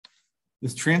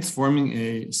is transforming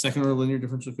a second order linear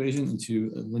differential equation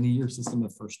into a linear system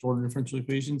of first order differential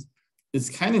equations is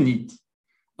kind of neat.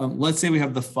 Let's say we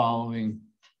have the following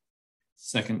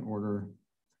second order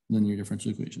linear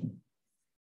differential equation.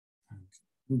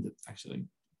 Actually,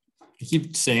 I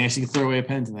keep saying I should throw away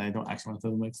pens, and I don't actually want to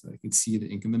throw them away so I can see the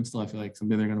ink in them still. I feel like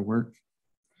someday they're going to work.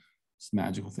 It's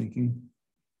magical thinking.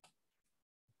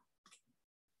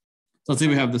 So let's say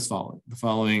we have this the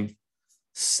following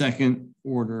second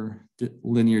order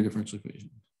linear differential equation.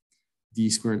 D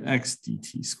squared x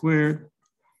dt squared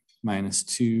minus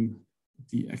 2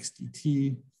 dx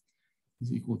dt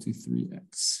is equal to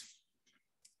 3x.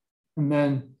 And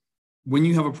then when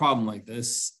you have a problem like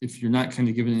this, if you're not kind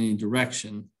of given any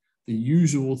direction, the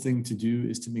usual thing to do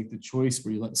is to make the choice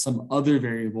where you let some other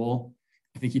variable,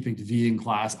 I think you picked v in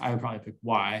class, I would probably pick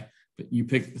y, but you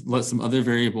let some other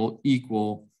variable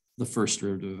equal the first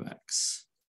derivative of x.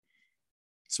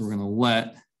 So we're going to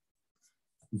let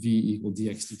v equal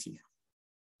dx dt,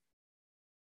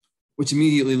 which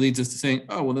immediately leads us to saying,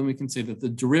 oh, well, then we can say that the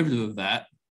derivative of that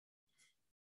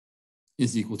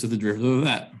is equal to the derivative of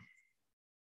that.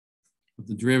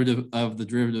 The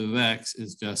derivative of x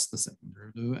is just the second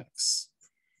derivative of x.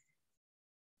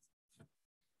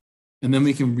 And then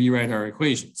we can rewrite our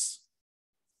equations.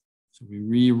 So we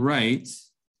rewrite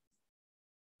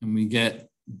and we get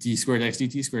d squared x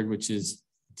dt squared, which is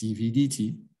dv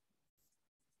dt,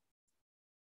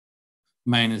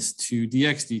 minus 2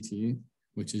 dx dt,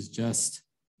 which is just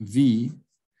v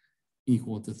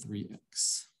equal to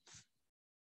 3x.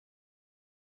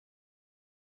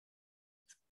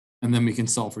 And then we can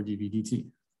solve for dv dt.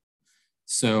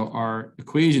 So our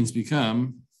equations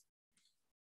become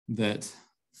that,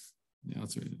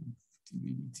 let's write it,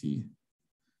 dv dt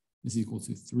is equal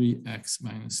to 3x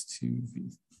minus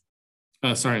 2v.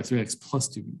 3x plus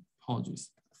 2v, apologies.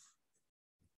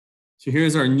 So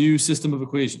here's our new system of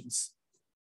equations.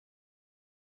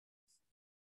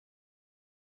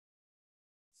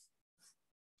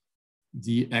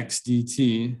 dx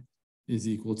dt is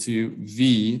equal to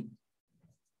v,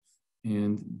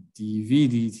 and dv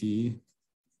dt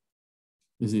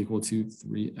is equal to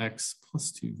 3x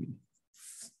plus 2v.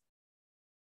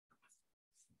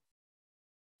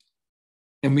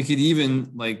 And we could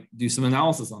even do some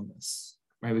analysis on this,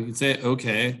 right? We could say,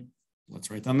 okay, let's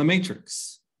write down the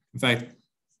matrix. In fact,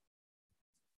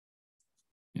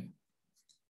 yeah.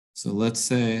 So let's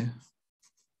say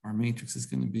our matrix is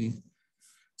going to be,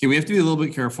 okay, we have to be a little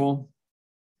bit careful.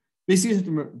 Basically, you have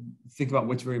to think about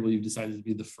which variable you've decided to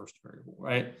be the first variable,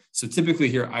 right? So typically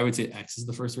here, I would say x is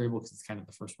the first variable because it's kind of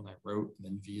the first one I wrote, and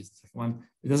then v is the second one.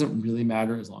 It doesn't really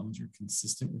matter as long as you're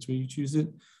consistent which way you choose it.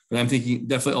 But I'm thinking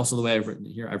definitely also the way I've written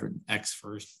it here, I've written x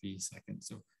first, v second.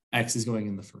 So x is going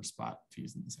in the first spot, v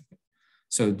is in the second.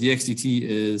 So dx dt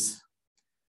is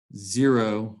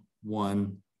 0,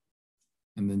 1,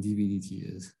 and then dv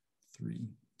dt is 3,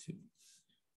 2.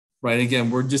 Right, again,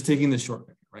 we're just taking the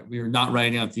shortcut, right? We are not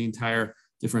writing out the entire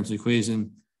differential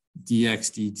equation,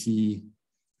 dx dt,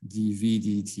 dv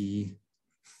dt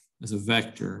as a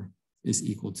vector is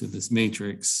equal to this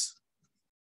matrix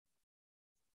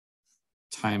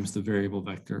times the variable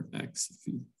vector x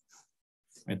v.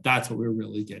 Right, that's what we're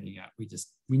really getting at.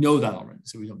 We know that already,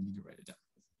 so we don't need to write it down.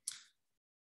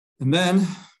 And then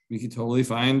we could totally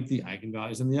find the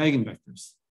eigenvalues and the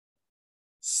eigenvectors.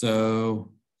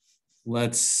 So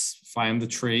let's find the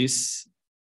trace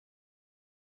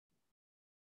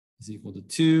is equal to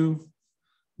 2.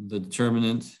 The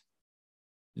determinant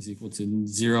is equal to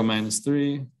 0 minus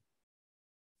 3.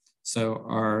 So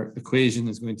our equation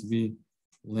is going to be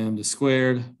lambda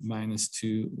squared minus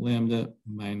 2 lambda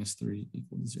minus 3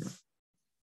 equal to 0.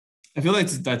 I feel like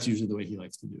that's usually the way he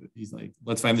likes to do it. He's like,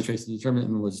 let's find the trace of the determinant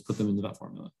and then we'll just put them into that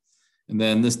formula. And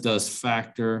then this does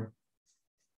factor.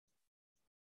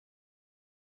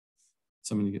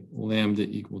 So I'm going to get lambda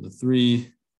equal to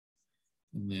 3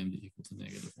 and lambda equal to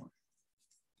 -1.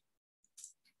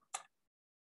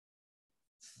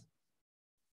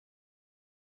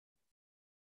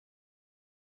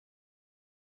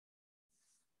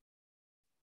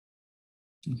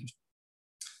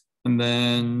 And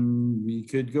then we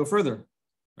could go further,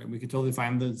 right? We could totally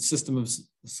find the system of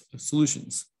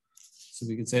solutions. So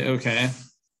we could say, okay, and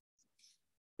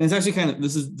it's actually kind of,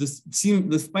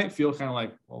 this might feel kind of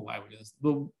like, well, why would we do this?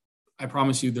 But I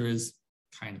promise you there is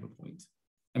kind of a point.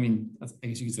 I mean, I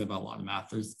guess you could say about a lot of math,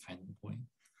 there's kind of a point.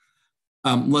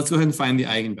 Let's go ahead and find the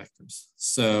eigenvectors.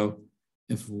 So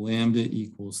if lambda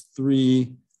equals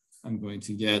 3, I'm going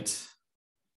to get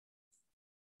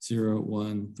 0,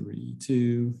 1, 3,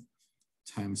 2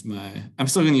 times I'm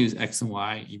still going to use x and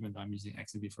y, even though I'm using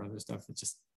x and b for other stuff. It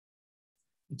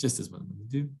just is what I'm going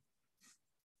to do.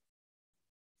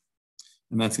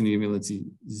 And that's going to give me, let's see,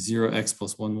 0x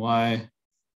plus 1y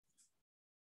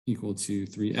equal to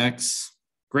 3x.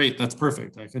 Great, that's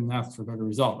perfect. I couldn't ask for a better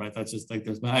result, right? That's just like,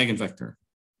 there's my eigenvector.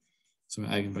 So my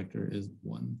eigenvector is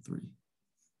 1, 3.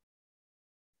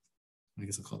 I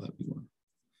guess I'll call that B1.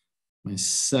 My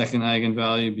second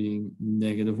eigenvalue being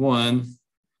 -1,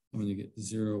 I'm going to get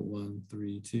 0, 1,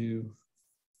 3, 2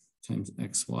 times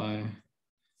xy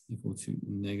equal to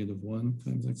 -1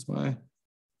 times xy.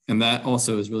 And that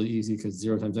also is really easy because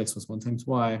 0 times x plus 1 times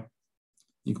y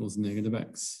equals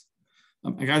 -x.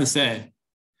 I got to say,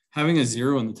 having a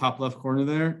 0 in the top left corner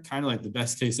there, kind of like the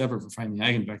best case ever for finding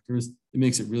eigenvectors, it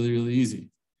makes it really, really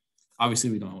easy. Obviously,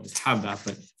 we don't always have that,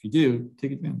 but if you do,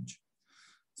 take advantage.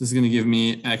 This is going to give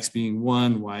me x being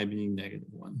 1, y being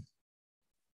 -1.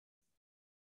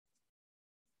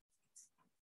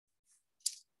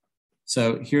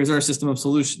 So here's our system of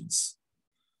solutions.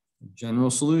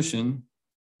 General solution.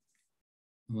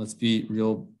 And let's be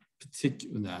real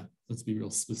particular with that. Let's be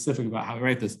real specific about how we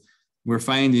write this. We're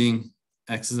finding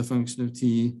x is a function of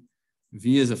t,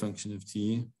 v is a function of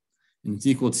t, and it's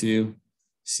equal to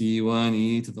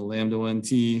c1e to the lambda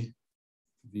 1t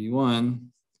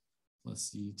v1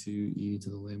 plus c2e to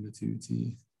the lambda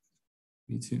 2t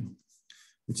v2,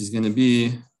 which is going to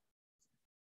be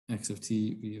x of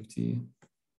t, v of t,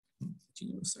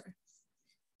 sorry,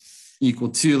 equal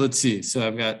to, let's see, so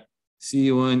I've got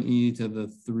c1e to the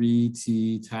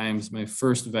 3t times my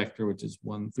first vector, which is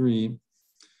 1, 3,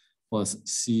 plus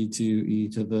c2e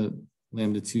to the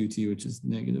lambda 2t, which is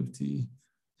 -t,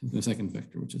 and the second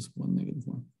vector, which is 1,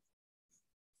 -1.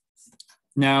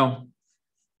 Now,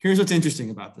 here's what's interesting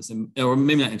about this, or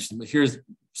maybe not interesting, but here's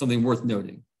something worth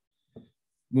noting.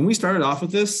 When we started off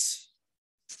with this,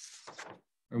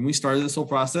 or when we started this whole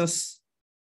process,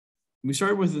 we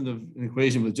started with an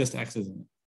equation with just x's in it,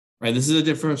 right? This is a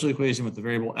differential equation with the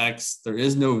variable x. There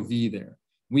is no v there.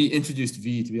 We introduced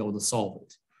v to be able to solve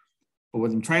it. But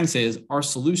what I'm trying to say is our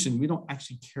solution, we don't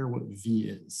actually care what v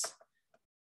is.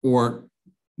 Or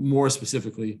more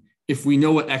specifically, if we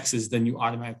know what x is, then you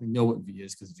automatically know what v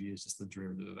is because v is just the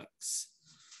derivative of x.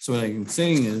 So what I'm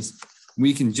saying is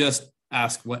we can just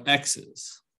ask what x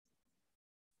is.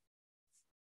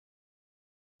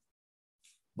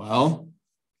 Well,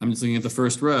 I'm just looking at the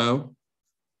first row.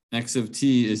 X of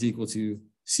t is equal to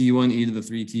c1e to the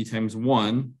 3t times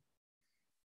 1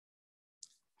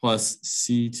 plus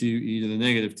c2e to the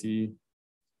 -t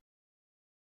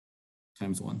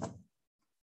times 1.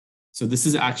 So this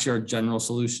is actually our general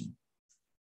solution.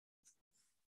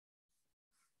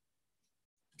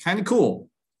 Kind of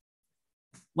cool.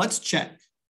 Let's check.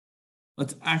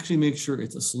 Let's actually make sure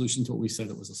it's a solution to what we said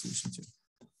it was a solution to.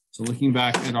 So looking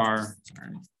back at our,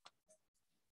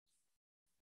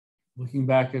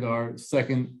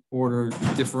 second order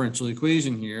differential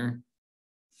equation here,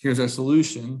 here's our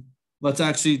solution. Let's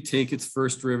actually take its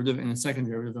first derivative and its second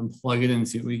derivative and plug it in and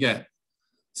see what we get.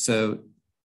 So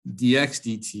dx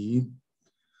dt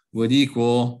would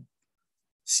equal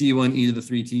c1e to the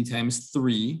 3t times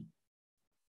 3,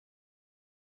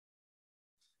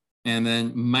 and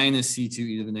then minus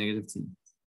c2e to the -t.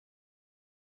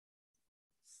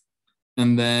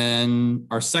 And then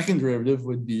our second derivative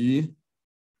would be,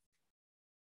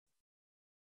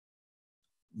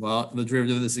 well, the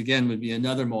derivative of this again would be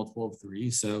another multiple of 3.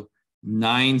 So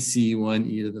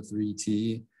 9c1e to the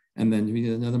 3t, and then we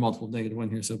need another multiple of -1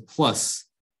 here, so plus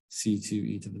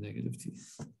c2e to the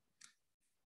 -t.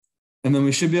 And then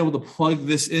we should be able to plug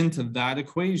this into that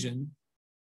equation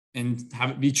and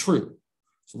have it be true.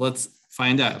 So let's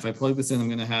find out. If I plug this in, I'm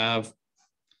going to have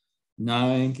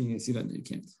 9. Can you see that? No, you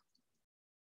can't.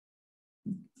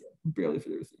 Barely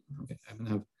fit everything. Okay, I'm going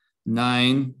to have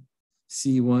 9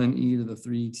 c1e to the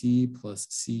 3t plus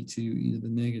c2e to the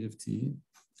 -t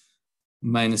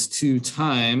minus 2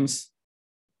 times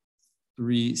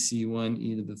 3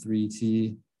 c1e to the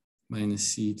 3t minus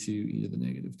c2e to the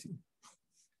 -t.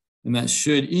 And that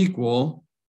should equal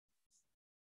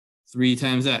 3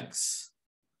 times x.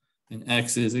 And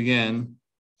x is, again,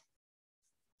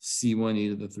 c1e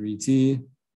to the 3t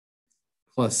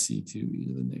plus c2e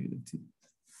to the -t.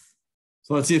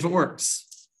 So let's see if it works.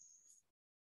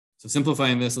 So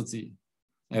simplifying this, let's see.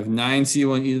 I have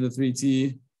 9c1e to the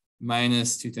 3t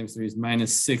minus 2 times 3 is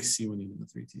minus 6c1e to the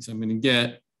 3t. So I'm going to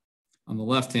get, on the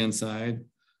left-hand side,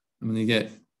 I'm going to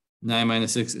get 9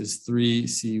 minus 6 is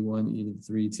 3c1e to the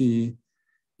 3t.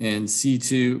 And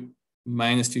c2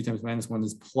 minus 2 times minus 1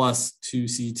 is plus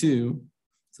 2c2.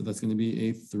 So that's going to be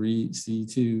a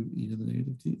 3c2e to the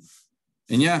 -t.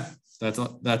 And yeah,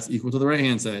 that's equal to the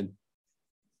right-hand side.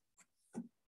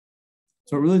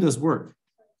 So it really does work.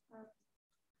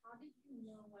 How did you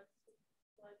know what to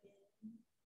plug in?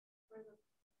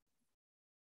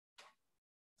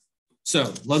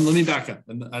 So let me back up,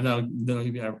 and I know then I'll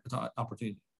give you an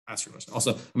opportunity to ask your question.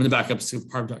 Also, I'm going to back up so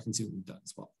part of and see what we've done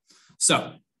as well.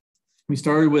 So we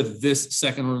started with this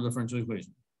second order differential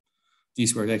equation: d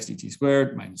squared x dt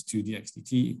squared minus 2dx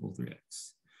dt equal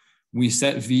 3x. We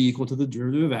set v equal to the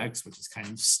derivative of x, which is kind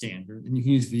of standard, and you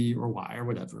can use v or y or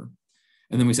whatever.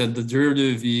 And then we said the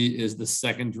derivative of v is the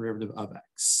second derivative of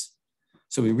x.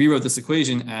 So we rewrote this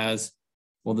equation as,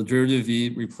 well, the derivative of v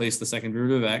replaced the second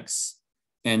derivative of x,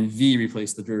 and v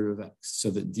replaced the derivative of x,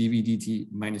 so that dv dt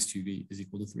minus 2v is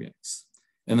equal to 3x.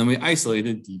 And then we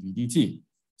isolated dv dt.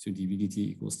 So dv dt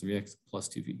equals 3x plus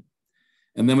 2v.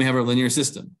 And then we have our linear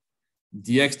system.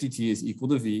 dx dt is equal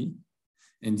to v,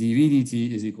 and dv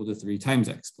dt is equal to 3 times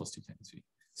x plus 2 times v.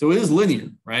 So it is linear,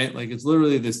 right? Like it's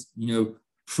literally this,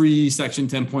 pre-section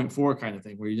 10.4 kind of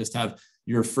thing, where you just have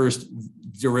your first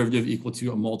derivative equal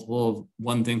to a multiple of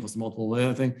one thing plus a multiple of the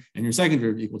other thing, and your second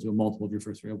derivative equal to a multiple of your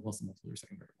first variable plus a multiple of your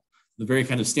second variable. The very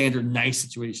kind of standard nice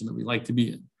situation that we like to be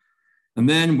in. And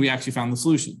then we actually found the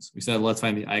solutions. We said, let's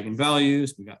find the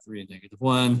eigenvalues. We got 3 and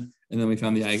 -1, and then we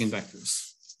found the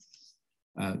eigenvectors,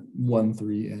 1,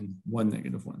 3, and 1,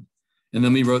 -1. And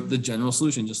then we wrote the general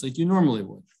solution, just like you normally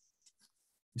would.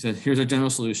 We said, here's our general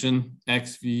solution,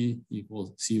 xv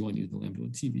equals c1 e to the lambda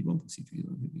 1 tv1 plus c2 e to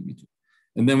the lambda v2.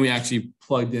 And then we actually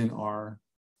plugged in our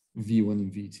v1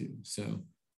 and v2. So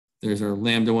there's our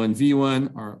lambda 1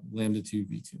 v1, our lambda 2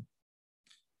 v2.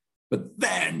 But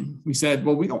then we said,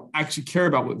 well, we don't actually care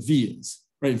about what v is,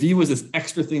 right? V was this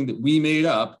extra thing that we made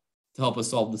up to help us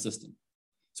solve the system.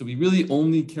 So we really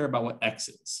only care about what x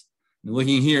is. And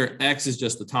looking here, x is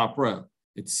just the top row.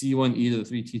 It's c1 e to the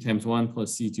 3t times 1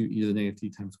 plus c2 e to the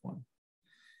 -t times 1.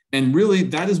 And really,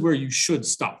 that is where you should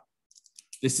stop.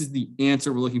 This is the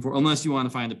answer we're looking for, unless you want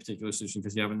to find a particular solution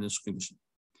because you have an initial condition.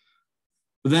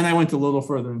 But then I went a little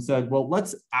further and said, well,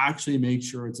 let's actually make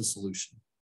sure it's a solution.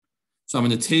 So I'm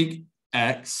going to take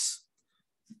x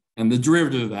and the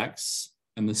derivative of x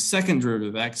and the second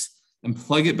derivative of x and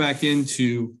plug it back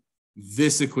into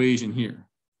this equation here.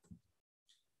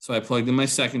 So I plugged in my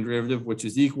second derivative, which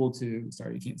is equal to,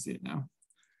 sorry, you can't see it now.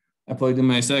 I plugged in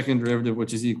my second derivative,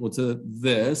 which is equal to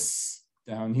this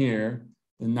down here,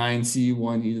 the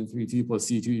 9c1 e to the 3t plus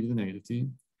c2 e to the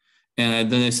 -t.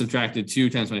 And then I subtracted 2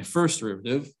 times my first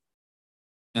derivative.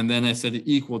 And then I set it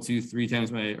equal to 3 times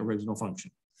my original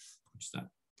function, which is that.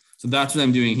 So that's what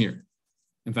I'm doing here.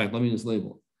 In fact, let me just label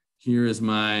it. Here is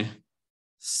my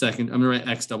second, I'm gonna write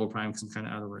x double prime because I'm kind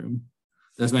of out of room.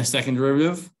 There's my second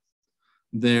derivative.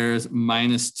 There's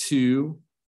 -2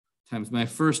 times my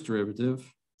first derivative,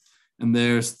 and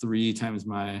there's 3 times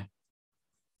my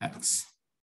x.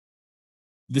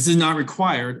 This is not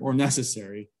required or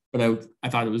necessary, but I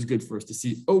thought it was good for us to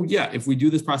see, oh yeah, if we do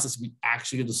this process, we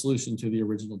actually get a solution to the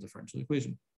original differential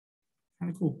equation.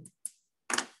 Kind of cool.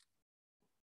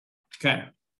 Okay.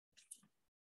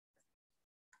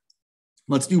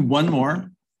 Let's do one more,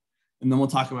 and then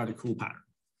we'll talk about a cool pattern.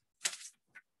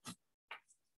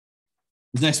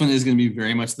 This next one is going to be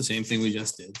very much the same thing we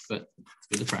just did, but it's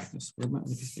good to practice. Where'd my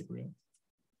other piece of paper go?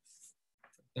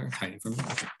 They're hiding from me.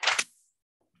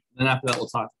 Then after that, we'll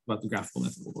talk about the graphical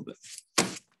method a little bit.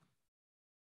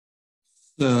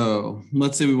 So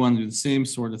let's say we want to do the same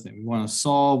sort of thing. We want to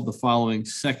solve the following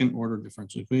second order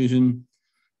differential equation: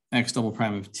 x double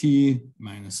prime of t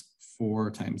minus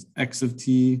 4 times x of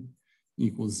t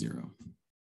equals 0.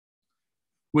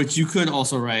 Which you could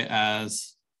also write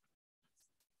as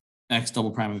x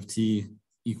double prime of t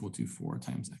equal to 4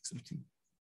 times x of t.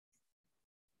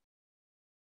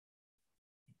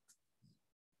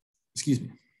 Excuse me.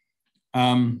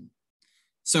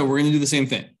 So we're going to do the same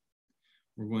thing.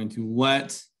 We're going to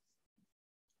let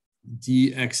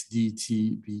dx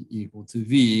dt be equal to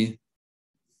v,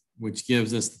 which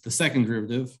gives us the second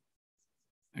derivative,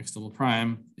 x double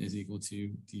prime, is equal to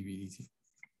dv dt.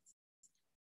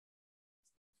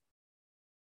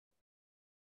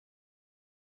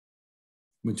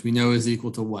 Which we know is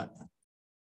equal to what?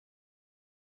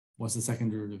 What's the second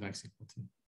derivative of x equal to?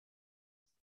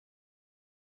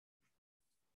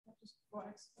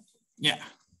 Yeah.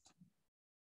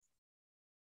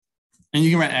 And you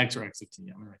can write x or x of t.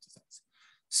 I'm going to write this x.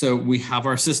 So we have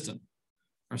our system.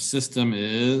 Our system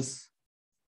is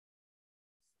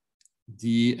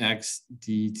dx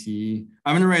dt.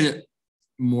 I'm going to write it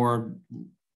more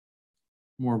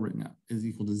written out, is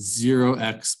equal to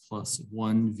 0x plus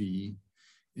 1v.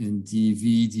 And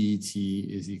dv dt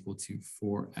is equal to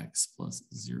 4x plus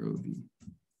 0v.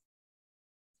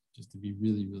 Just to be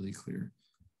really, really clear.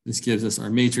 This gives us our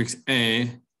matrix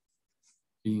A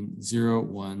being 0,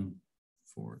 1,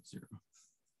 4, 0.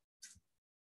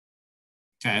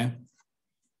 Okay.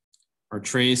 Our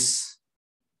trace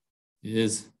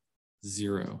is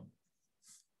 0.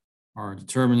 Our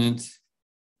determinant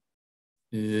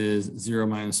is 0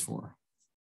 minus 4.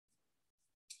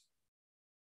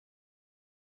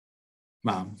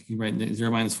 Wow, you can write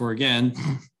 0 minus 4 again.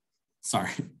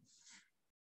 Sorry.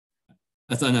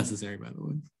 That's unnecessary, by the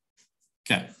way.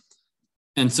 Okay.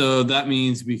 And so that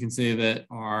means we can say that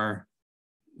our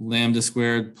lambda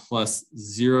squared plus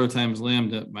 0 times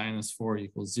lambda minus 4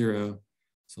 equals 0.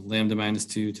 So lambda minus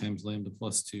 2 times lambda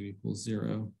plus 2 equals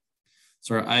 0.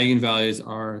 So our eigenvalues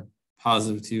are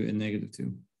positive 2 and negative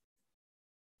 2.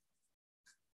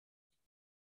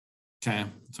 Okay,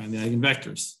 let's find the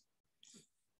eigenvectors.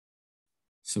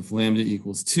 So if lambda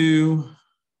equals 2,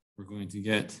 we're going to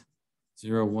get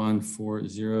 0, 1, 4,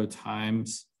 0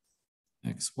 times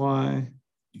xy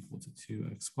equal to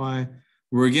 2xy.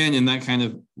 We're again in that kind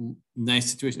of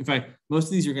nice situation. In fact, most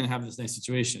of these you're going to have this nice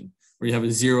situation where you have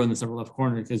a 0 in this upper left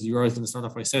corner because you're always going to start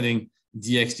off by setting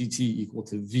dx dt equal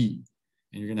to v.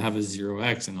 And you're going to have a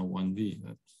 0x and a 1v.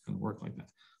 That's going to work like that.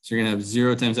 So you're going to have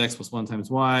 0 times x plus 1 times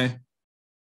y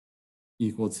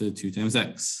equal to 2 times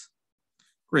x.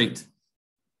 Great.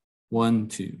 1,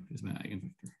 2 is my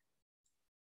eigenvector.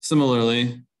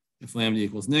 Similarly, if lambda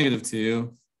equals negative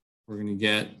 2, we're going to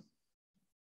get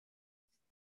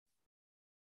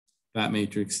that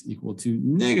matrix equal to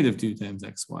negative 2 times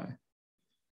xy,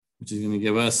 which is going to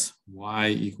give us y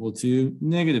equal to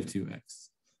negative 2x.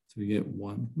 So we get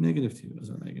 1, negative 2 as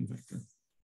our eigenvector.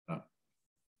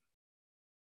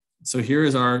 So here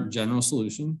is our general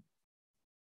solution.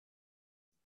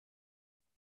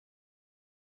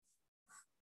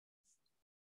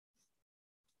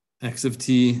 X of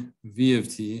t, v of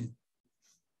t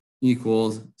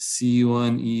equals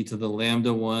c1e to the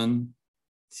lambda 1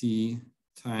 t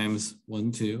times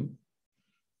 1, 2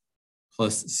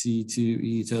 plus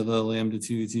c2e to the lambda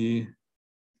 2t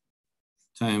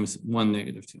times 1,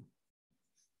 negative 2.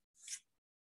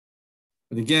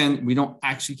 But again, we don't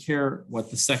actually care what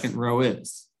the second row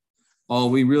is. All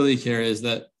we really care is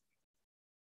that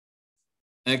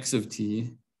x of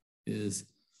t is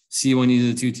c1e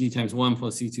to the 2t times 1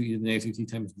 plus c2e to the negative 2t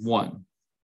times 1.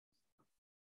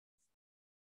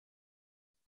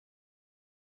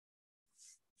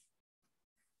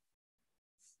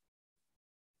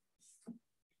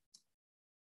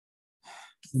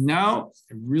 Now,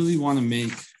 I really want to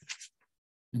make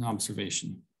an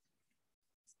observation.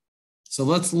 So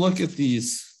let's look at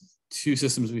these two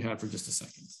systems we had for just a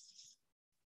second.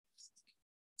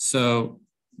 So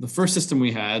the first system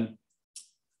we had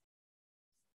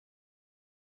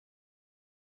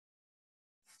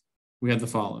the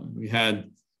following. We had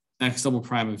x double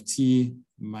prime of t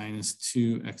minus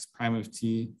 2x prime of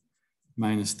t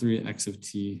minus 3x of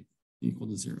t equal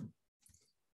to 0.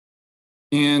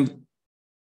 And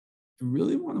I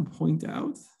really want to point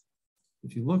out,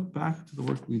 if you look back to the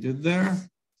work we did there,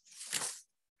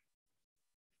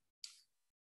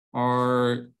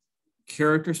 our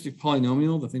characteristic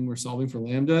polynomial, the thing we're solving for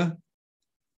lambda,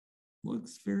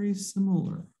 looks very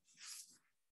similar.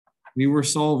 We were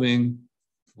solving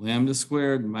lambda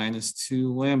squared minus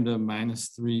 2 lambda minus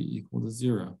 3 equal to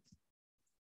 0.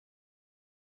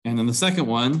 And then the second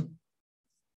one,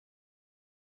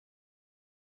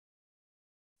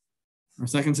 our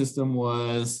second system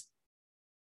was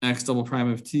x double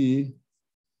prime of t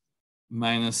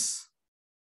minus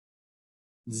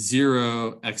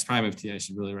 0 x prime of t, I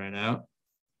should really write out,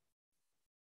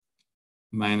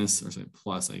 minus, or sorry,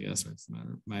 plus, I guess, right, doesn't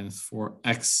matter, minus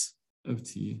 4x of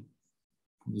t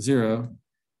equal to 0.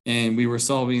 And we were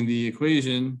solving the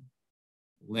equation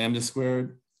lambda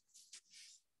squared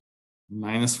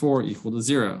minus 4 equal to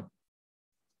 0.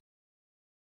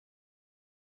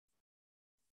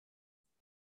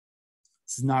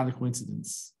 This is not a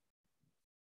coincidence.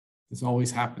 This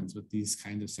always happens with these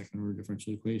kind of second order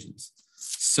differential equations.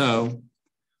 So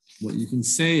what you can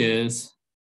say is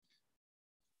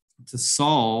to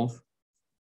solve.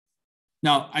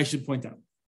 Now, I should point out,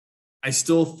 I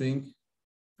still think,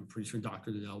 I'm pretty sure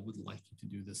Dr. Liddell would like you to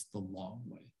do this the long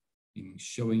way, meaning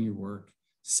showing your work,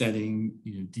 setting,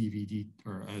 DVD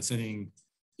or setting,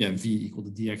 v equal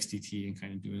to dx dt and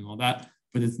kind of doing all that.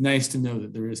 But it's nice to know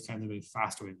that there is kind of a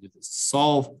faster way to do this. To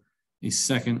solve a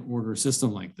second order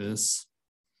system like this,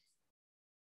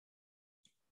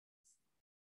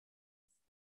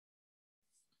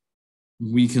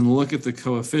 we can look at the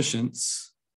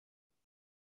coefficients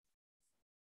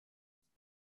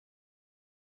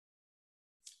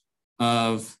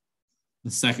of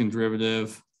the second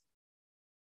derivative,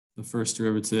 the first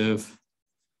derivative,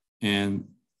 and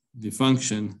the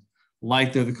function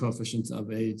like they're the coefficients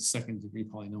of a second degree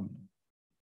polynomial.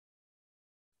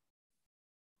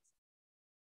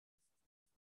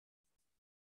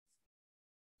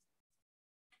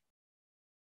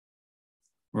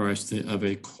 or I should say of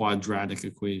a quadratic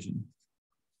equation.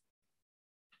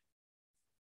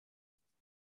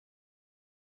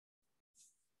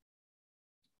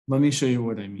 Let me show you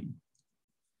what I mean.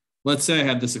 Let's say I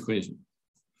have this equation,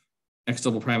 x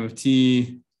double prime of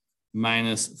t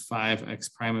minus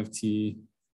 5x prime of t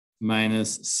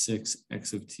minus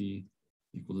 6x of t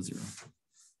equal to 0.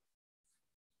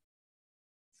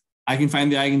 I can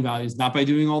find the eigenvalues not by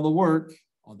doing all the work,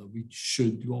 although we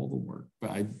should do all the work, but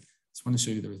I just want to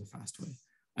show you there is a fast way.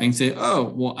 I can say, oh,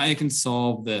 well, I can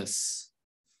solve this.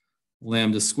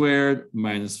 Lambda squared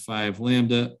minus 5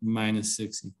 lambda minus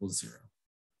 6 equals 0.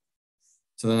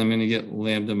 So then I'm going to get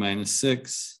lambda minus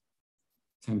 6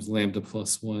 times lambda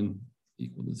plus 1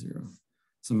 equal to 0.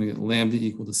 So I'm going to get lambda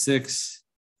equal to 6,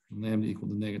 and lambda equal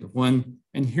to -1.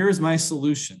 And here's my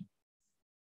solution.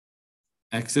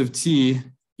 X of t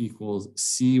equals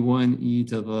C1e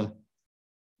to the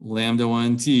lambda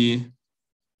 1t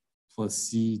plus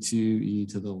C2e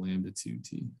to the lambda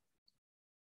 2t.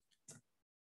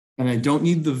 And I don't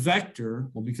need the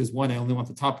vector, well, because one, I only want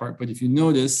the top part, but if you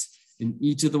notice, in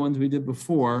each of the ones we did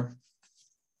before,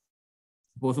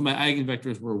 both of my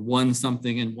eigenvectors were 1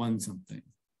 something and 1 something.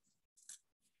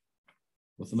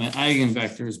 Both of my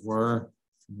eigenvectors were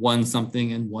 1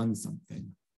 something and 1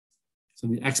 something. So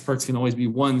the x parts can always be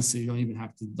 1, so you don't even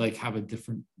have to like have a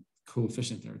different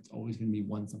coefficient there. It's always going to be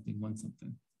 1 something, 1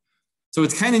 something. So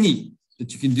it's kind of neat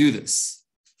that you can do this.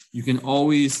 You can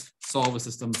always solve a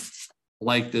system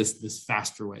like this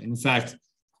faster way. In fact,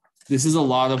 this is a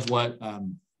lot of what,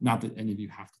 not that any of you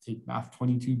have to take Math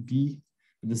 22B,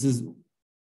 but this is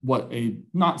what a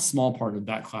not small part of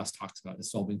that class talks about,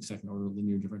 is solving second order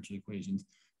linear differential equations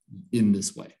in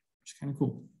this way, which is kind of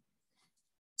cool.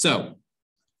 So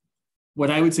what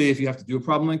I would say if you have to do a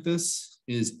problem like this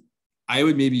is I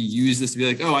would maybe use this to be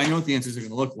like, oh, I know what the answers are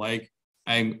going to look like.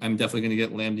 I'm definitely going to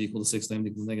get lambda equal to 6, lambda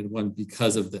equal to -1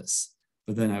 because of this.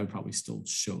 But then I would probably still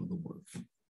show the work,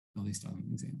 at least on an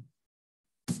exam.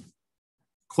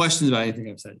 Questions about anything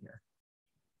I've said here?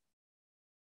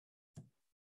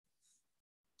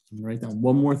 I'm going to write down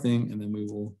one more thing, and then we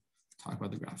will talk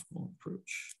about the graphical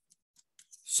approach.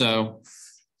 So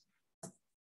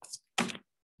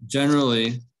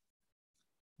generally,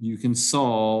 you can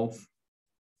solve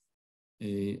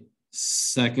a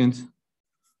second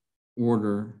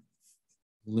order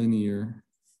linear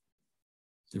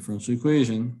differential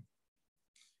equation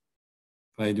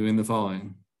by doing the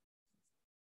following.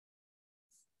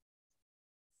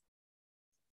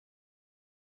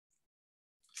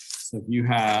 So if you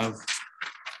have,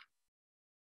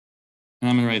 and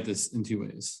I'm going to write this in 2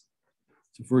 ways.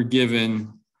 So if we're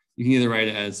given, you can either write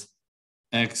it as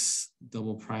x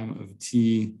double prime of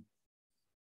t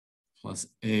plus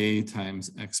a times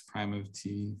x prime of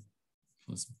t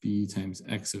plus b times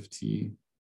x of t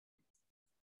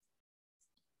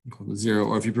equal to 0,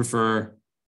 or if you prefer,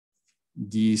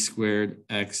 d squared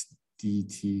x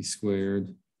dt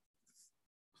squared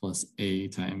plus a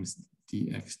times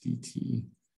dx dt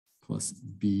plus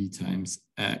b times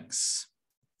x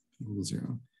equal to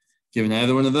 0. Given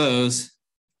either one of those,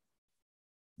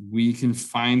 we can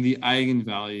find the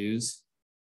eigenvalues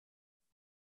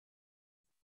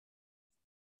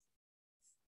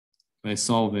by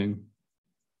solving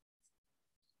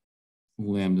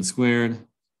lambda squared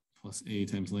plus a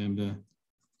times lambda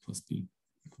plus b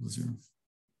equal to 0.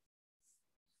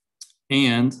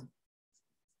 And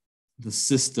the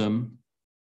system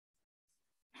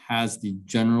has the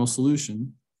general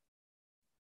solution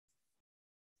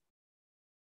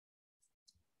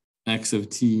x of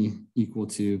t equal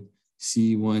to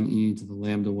c1e to the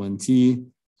lambda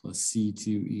 1t plus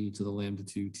c2e to the lambda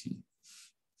 2t.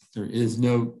 There is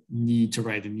no need to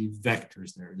write any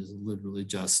vectors there. It is literally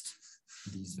just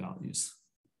these values.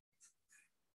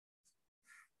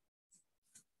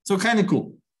 So kind of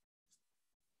cool.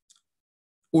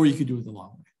 Or you could do it the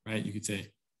long way, right? You could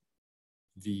say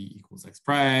v equals x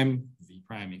prime, v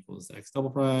prime equals x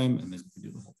double prime, and then you can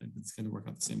do the whole thing. It's going to work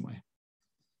out the same way.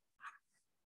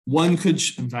 One could,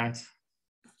 in fact,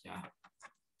 yeah,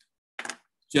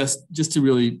 just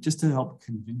to help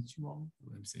convince you all,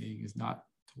 what I'm saying is not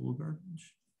total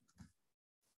garbage.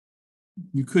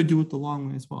 You could do it the long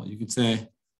way as well. You could say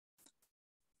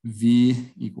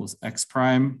v equals x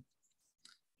prime,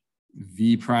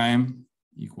 v prime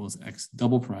equals x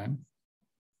double prime.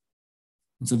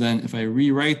 And so then if I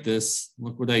rewrite this,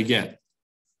 look what I get.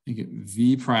 I get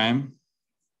v prime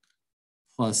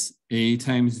plus a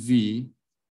times v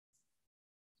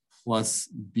plus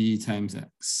b times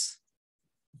x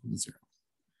equal to 0.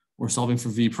 Or solving for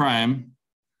v prime,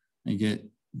 I get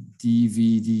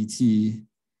dv dt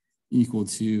equal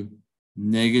to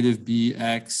negative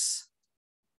bx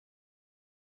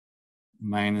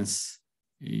minus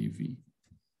AV.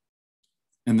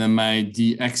 And then my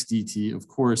dx dt, of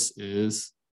course,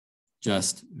 is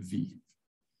just v.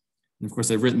 And of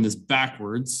course, I've written this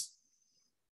backwards.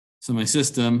 So my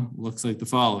system looks like the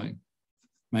following.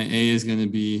 My A is going to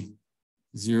be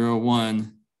 0,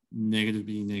 1, negative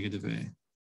B, negative A.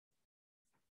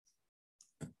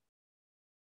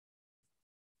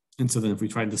 And so then if we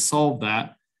tried to solve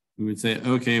that, we would say,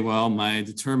 okay, well, my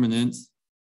determinant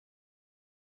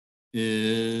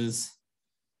is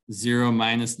 0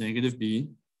 minus negative B.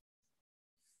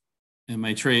 And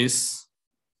my trace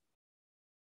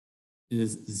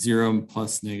is 0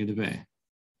 plus negative A.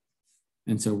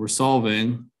 And so we're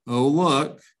solving, oh,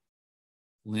 look,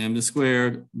 lambda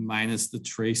squared minus the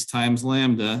trace times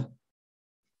lambda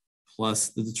plus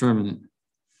the determinant.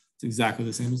 It's exactly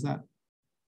the same as that.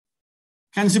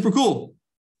 Kind of super cool,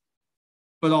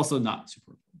 but also not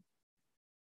super cool.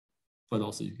 But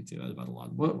also you could say that about a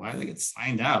lot. What? Why did I get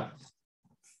signed out?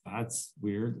 That's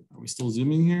weird. Are we still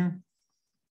zooming here?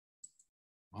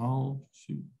 Oh,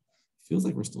 shoot. Feels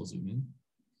like we're still zooming.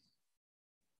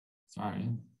 Sorry.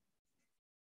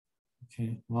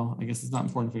 Okay, well, I guess it's not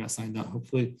important if we got signed out.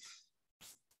 Hopefully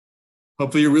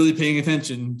you're really paying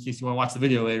attention in case you want to watch the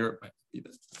video later. It might be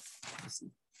that. Let's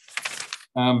see.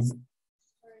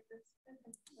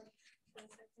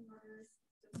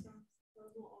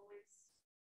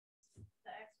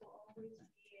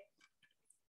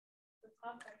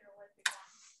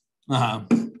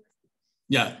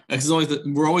 Yeah, X is always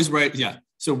we're always right. Yeah,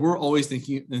 so we're always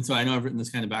thinking, and so I know I've written this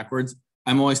kind of backwards.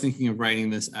 I'm always thinking of writing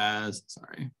this as,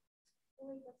 sorry.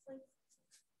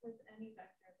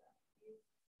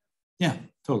 Yeah,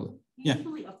 totally. You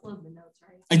usually upload the notes,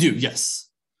 right? I do, yes.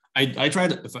 I try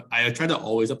to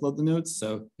always upload the notes.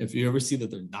 So if you ever see that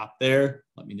they're not there,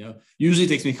 let me know. Usually it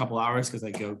takes me a couple hours because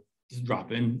I go just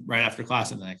drop in right after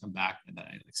class and then I come back and then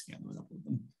I like scan them and upload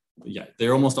them. But yeah,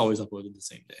 they're almost always uploaded the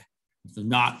same day. If they're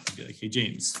not, I'd be like, hey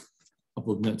James,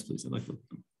 upload notes, please. I'd like to look at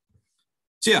them.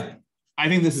 So yeah, I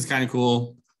think this is kind of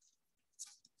cool,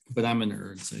 but I'm a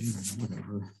nerd, so you know,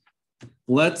 whatever.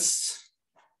 Let's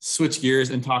switch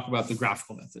gears and talk about the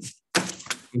graphical method,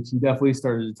 which you definitely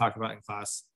started to talk about in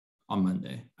class on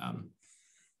Monday.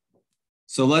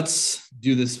 So let's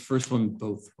do this first one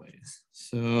both ways.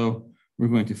 So we're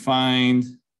going to find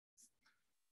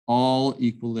all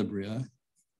equilibria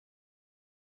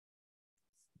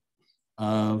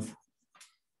of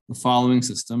the following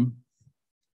system,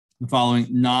 the following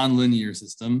nonlinear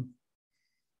system.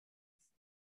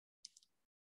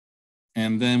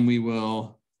 And then we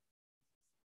will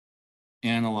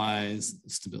analyze the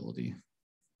stability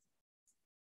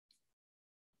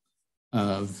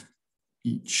of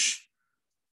each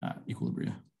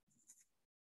equilibria.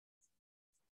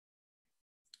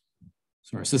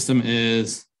 So our system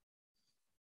is,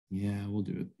 yeah, we'll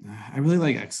do it. I really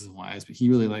like X's and Y's, but he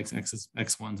really likes X's,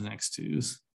 X1s and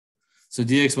X2s. So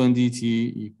dx1 dt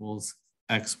equals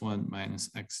X1 minus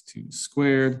X2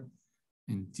 squared,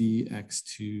 and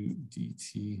dx2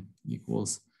 dt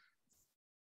equals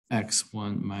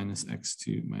X1 minus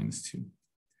X2 minus 2.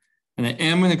 And I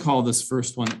am going to call this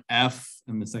first one F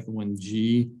and the second one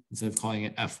G instead of calling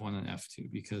it F1 and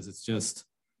F2 because it's just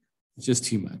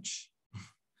too much.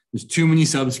 There's too many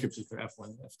subscripts for F1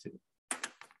 and F2.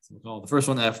 So we'll call the first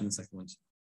one F and the second one G.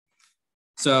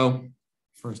 So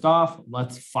first off,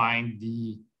 let's find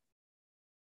the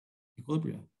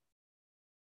equilibria.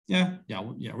 Yeah,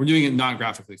 we're doing it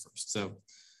non-graphically first. So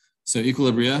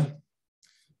equilibria.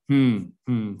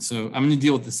 So I'm going to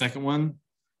deal with the second one.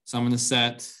 So I'm going to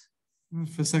set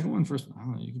for the second one, first one. I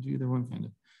don't know, you can do either one kind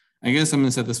of. I guess I'm going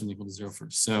to set this one equal to 0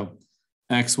 first. So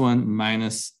X1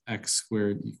 minus X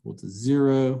squared equal to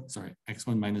 0. Sorry,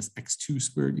 X1 minus X2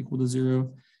 squared equal to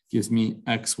 0 gives me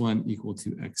X1 equal to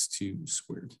X2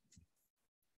 squared.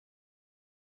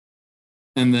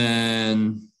 And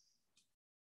then,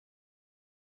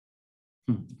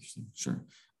 interesting, sure.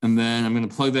 And then I'm going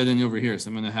to plug that in over here. So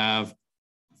I'm going to have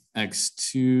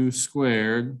X2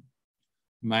 squared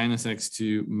minus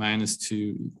X2 minus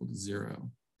 2 equal to 0.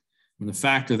 I'm going to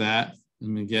factor that.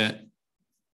 I'm going to get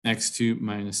X2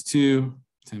 minus 2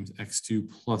 times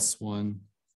X2 plus 1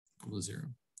 equal to 0.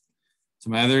 So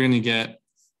I'm either going to get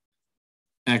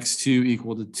X2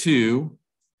 equal to 2.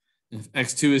 If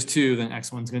X2 is 2, then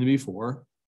X1 is going to be 4.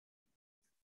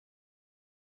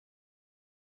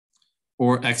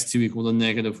 Or X2 equal to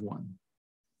negative 1.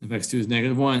 If X2 is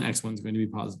negative 1, X1 is going to be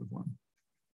positive 1.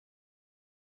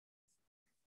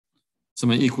 So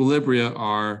my equilibria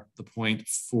are the point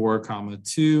 4 comma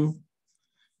 2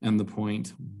 and the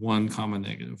point 1 comma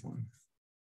negative 1.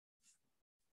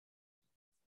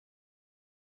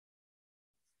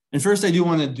 And first I do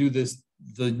want to do this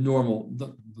the normal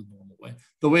way,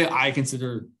 the way I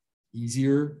consider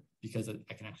easier, because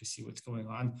I can actually see what's going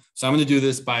on. So I'm going to do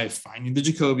this by finding the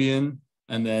Jacobian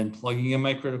and then plugging in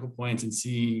my critical points and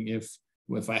seeing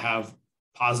if I have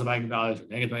positive eigenvalues or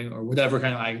negative eigenvalues or whatever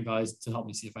kind of eigenvalues to help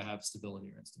me see if I have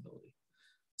stability or instability.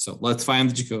 So let's find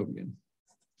the Jacobian.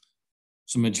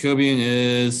 So my Jacobian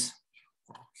is,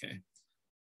 okay.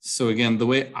 So again, the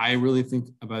way I really think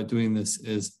about doing this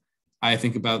is I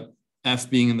think about F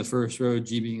being in the first row,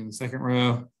 G being in the second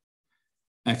row,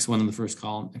 X1 in the first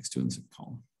column, X2 in the second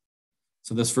column.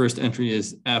 So this first entry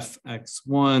is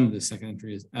Fx1, the second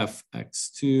entry is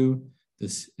Fx2,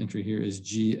 this entry here is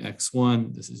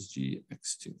Gx1, this is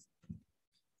Gx2.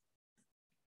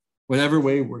 Whatever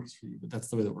way works for you, but that's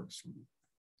the way that works for me.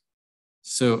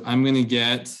 So I'm going to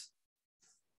get,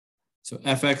 so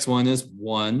Fx1 is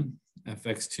 1,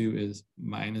 Fx2 is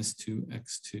minus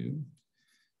 2x2,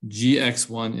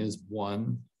 Gx1 is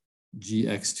 1,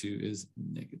 Gx2 is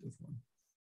negative 1.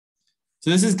 So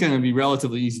this is going to be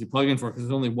relatively easy to plug in for because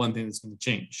there's only one thing that's going to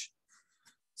change.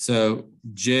 So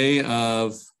J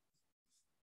of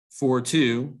 4,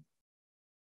 2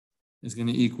 is going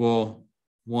to equal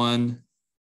 1,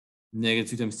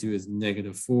 negative 2 times 2 is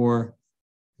negative 4,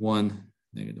 1,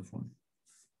 negative 1.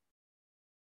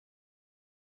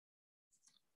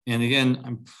 And again,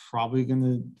 I'm probably going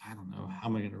to, I don't know, how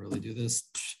am I going to really do this?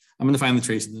 I'm going to find the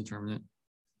trace of the determinant.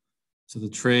 So the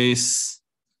trace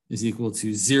is equal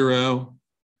to 0.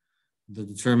 The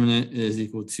determinant is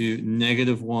equal to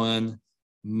negative 1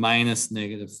 minus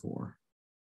negative 4,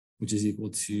 which is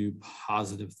equal to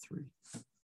positive 3.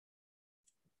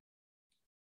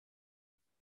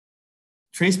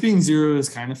 Trace being 0 is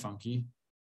kind of funky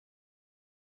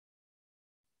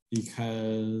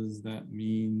because that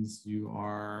means you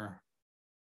are,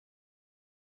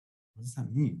 what does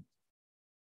that mean?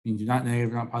 It means you're not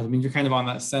negative, you're not positive. It means you're kind of on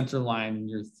that center line.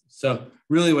 And so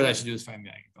really what I should do is find the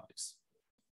eigenvalues.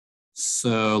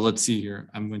 So let's see here.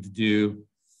 I'm going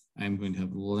to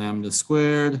have lambda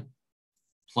squared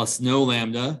plus no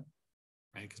lambda,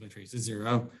 right? Because my trace is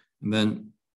 0. And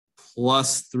then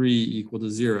plus 3 equal to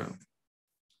 0.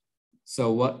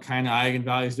 So what kind of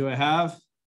eigenvalues do I have?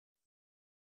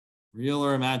 Real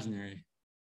or imaginary?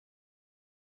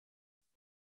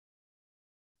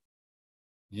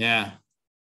 Yeah.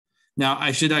 Now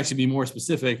I should actually be more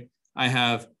specific. I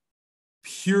have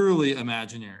purely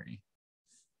imaginary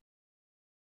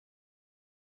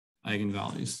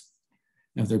eigenvalues.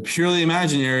 Now, if they're purely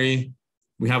imaginary,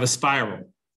 we have a spiral.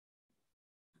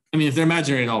 I mean, if they're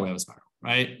imaginary at all, we have a spiral,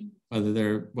 right? Whether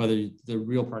the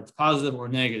real part's positive or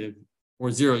negative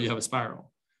or 0, you have a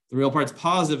spiral. The real part's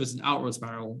positive, it's an outward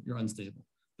spiral, you're unstable.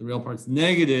 The real part's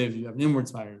negative, you have an inward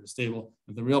spiral, you're stable.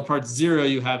 If the real part's 0,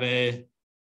 you have a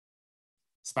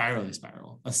spirally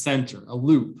spiral, a center, a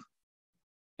loop.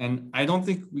 And I don't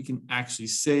think we can actually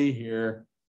say here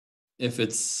if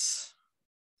it's,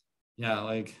 we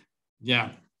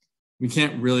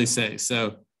can't really say.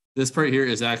 So this part here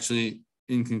is actually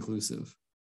inconclusive.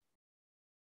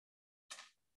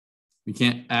 We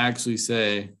can't actually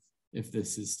say if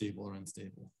this is stable or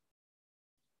unstable.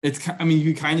 I mean,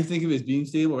 you kind of think of it as being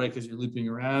stable, right? Because you're looping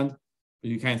around, but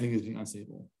you kind of think of it as being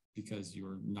unstable because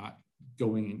you're not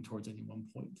going in towards any one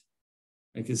point.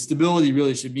 Right? Because stability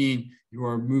really should mean you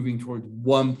are moving towards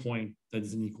one point that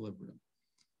is in equilibrium.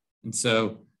 And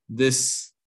so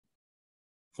this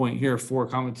point here, 4,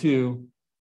 2,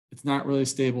 it's not really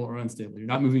stable or unstable. You're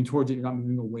not moving towards it, you're not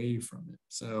moving away from it.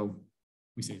 So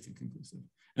we say it's inconclusive.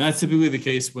 And that's typically the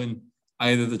case when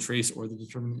either the trace or the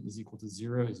determinant is equal to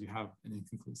 0, as you have an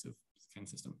inconclusive kind of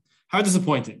system. How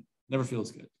disappointing. Never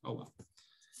feels good. Oh well.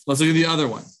 Let's look at the other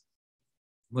one.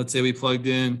 Let's say we plugged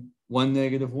in 1,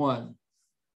 negative 1.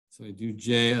 So I do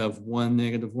J of 1,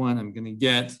 negative 1. I'm going to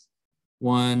get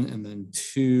 1 and then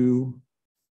 2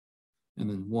 and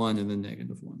then 1 and then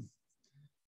negative 1.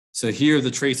 So here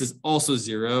the trace is also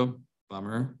 0.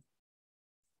 Bummer.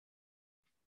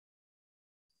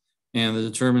 And the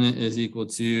determinant is equal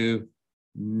to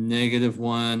negative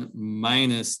 1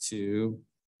 minus 2,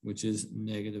 which is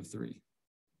negative 3.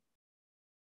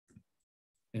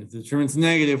 And if the determinant's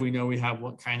negative, we know we have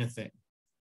what kind of thing?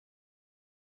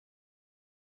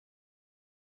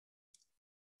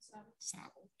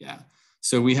 Saddle. Yeah.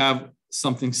 So we have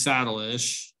something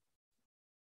saddle-ish,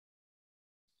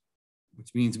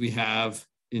 which means we have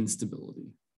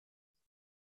instability.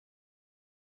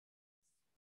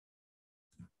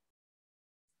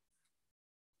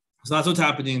 So that's what's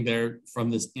happening there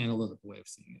from this analytical way of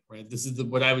seeing it, right? This is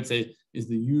what I would say is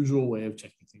the usual way of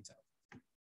checking things out.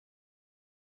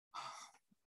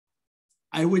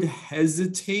 I would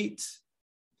hesitate.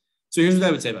 So here's what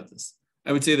I would say about this.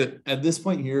 I would say that at this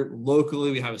point here,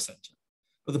 locally, we have a center.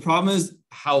 But the problem is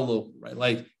how local, right?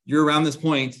 Like you're around this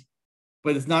point,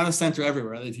 but it's not a center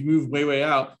everywhere. Right? If you move way, way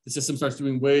out, the system starts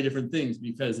doing way different things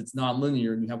because it's not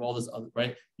linear and you have all this other,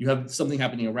 right? You have something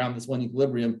happening around this one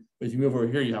equilibrium, but if you move over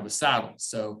here, you have a saddle.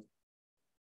 So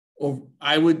what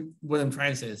I'm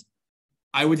trying to say is,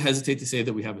 I would hesitate to say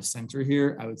that we have a center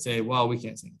here. I would say, well, we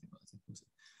can't say anything about this.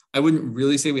 I wouldn't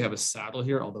really say we have a saddle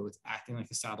here, although it's acting like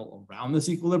a saddle around this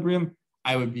equilibrium.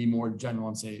 I would be more general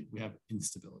and say we have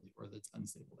instability or that's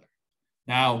unstable there.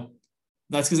 Now,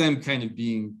 that's because I'm kind of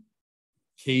being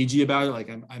cagey about it. Like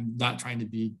I'm not trying to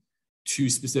be too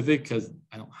specific because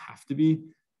I don't have to be,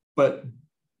 but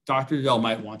Dr. Dell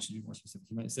might want you to be more specific.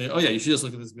 He might say, oh yeah, you should just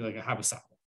look at this and be like, I have a saddle.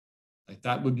 Like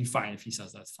that would be fine if he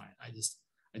says that's fine.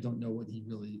 I don't know what he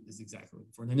really is exactly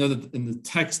looking for. And I know that in the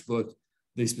textbook,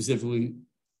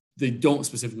 they don't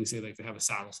specifically say like they have a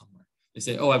saddle somewhere. They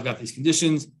say, oh, I've got these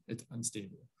conditions, it's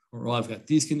unstable. Or, oh, I've got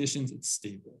these conditions, it's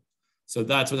stable. So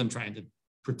that's what I'm trying to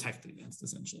protect against,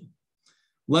 essentially.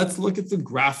 Let's look at the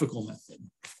graphical method.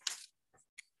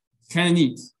 Kind of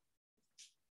neat.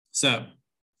 So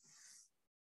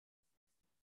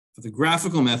for the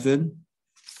graphical method,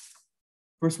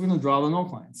 first we're going to draw the null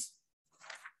lines.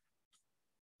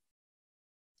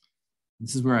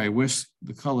 This is where I wish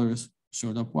the colors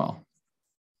showed up well.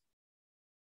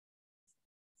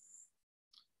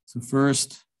 So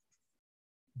first,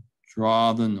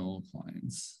 draw the null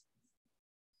lines.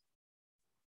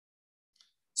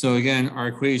 So again, our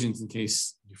equations, in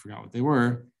case you forgot what they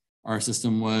were, our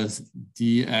system was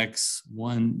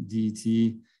dx1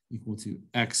 dt equal to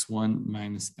x1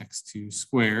 minus x2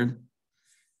 squared.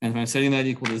 And if I'm setting that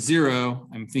equal to 0,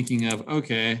 I'm thinking of,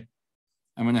 okay,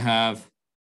 I'm going to have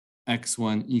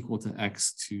x1 equal to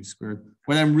x2 squared.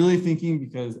 What I'm really thinking,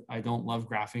 because I don't love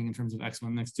graphing in terms of x1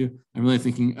 and x2, I'm really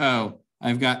thinking, oh,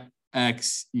 I've got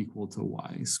x equal to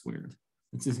y squared.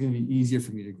 It's just going to be easier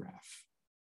for me to graph,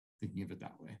 thinking of it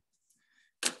that way.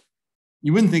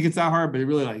 You wouldn't think it's that hard, but it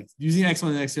really, like using x1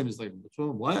 and x2, I'm just like,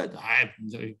 what?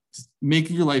 Just make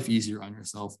your life easier on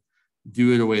yourself.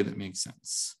 Do it a way that makes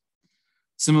sense.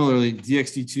 Similarly,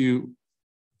 dx2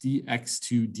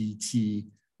 dt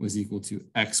was equal to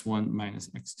x1 minus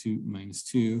x2 minus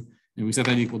 2. And we set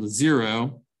that equal to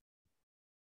 0.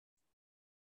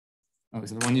 Oh,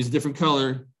 so I want to use a different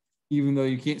color. Even though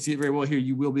you can't see it very well here,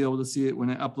 you will be able to see it when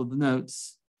I upload the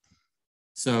notes.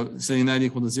 So setting that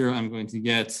equal to 0, I'm going to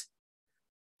get,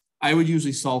 I would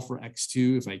usually solve for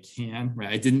x2 if I can, right?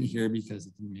 I didn't here because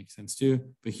it didn't make sense to,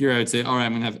 but here I would say, all right,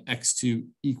 I'm going to have x2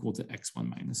 equal to x1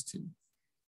 minus 2.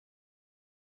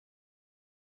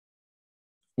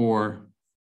 Or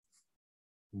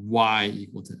y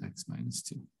equal to x minus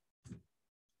 2.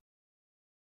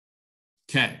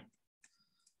 Okay,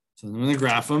 so I'm going to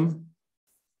graph them.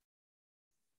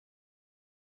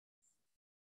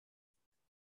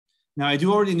 Now I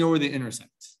do already know where they intersect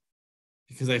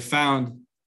because I found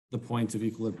the points of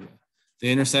equilibrium. They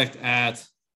intersect at,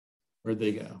 where'd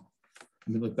they go?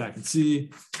 Let me look back and see.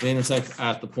 They intersect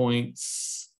at the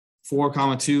points 4,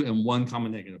 2, and 1,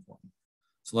 -1.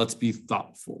 So let's be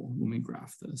thoughtful when we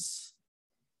graph this.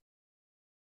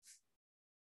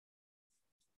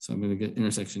 So I'm going to get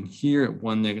intersection here at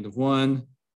 1, -1,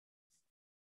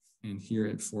 and here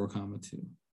at 4, 2.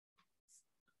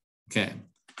 Okay,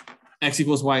 x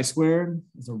equals y squared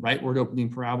is a rightward opening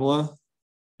parabola.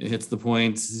 It hits the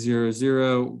points 0,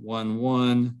 0, 1,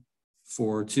 1,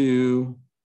 4, 2,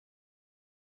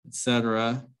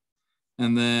 etc.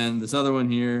 And then this other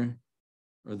one here,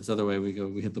 or this other way we go,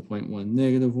 we hit the point 1,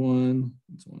 -1,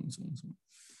 and so on and so on and so on.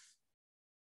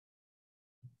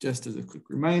 Just as a quick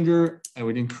reminder, I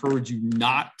would encourage you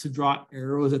not to draw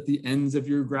arrows at the ends of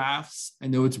your graphs. I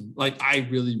know it's like, I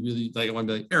really, like, I want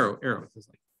to be like arrow, because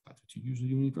like that's what you usually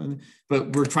do when you draw them.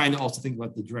 But we're trying to also think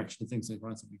about the direction of things like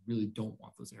that. So we really don't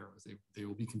want those arrows. They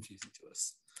will be confusing to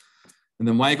us. And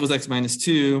then y equals x minus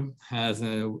 2 has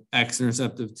an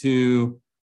x-intercept of 2,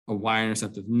 a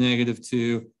y-intercept of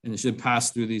 -2, and it should pass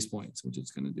through these points, which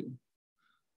it's going to do.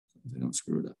 They don't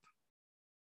screw it up.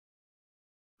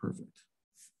 Perfect.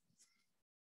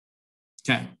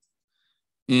 Okay,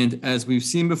 and as we've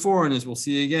seen before, and as we'll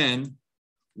see again,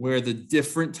 where the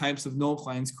different types of null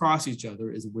lines cross each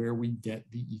other is where we get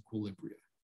the equilibria.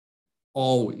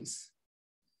 Always.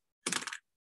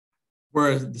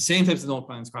 Whereas the same types of null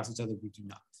lines cross each other, we do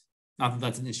not. Not that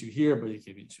that's an issue here, but it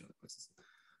can be an issue other places.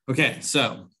 Okay,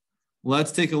 so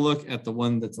let's take a look at the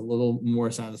one that's a little more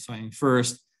satisfying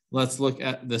first. Let's look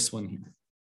at this one here.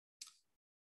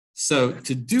 So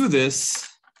to do this,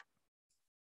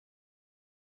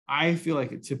 I feel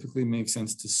like it typically makes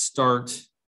sense to start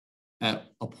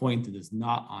at a point that is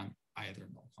not on either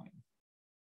nullcline.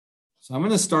 So I'm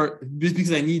going to start just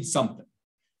because I need something.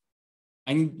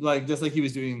 I need, like, just like he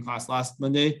was doing in class last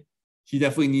Monday, he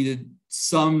definitely needed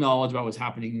some knowledge about what's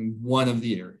happening in one of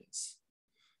the areas.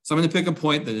 So I'm going to pick a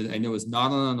point that I know is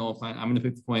not on a nullcline. I'm going to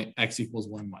pick the point x equals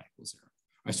 1, y equals 0.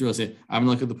 I should really say, I'm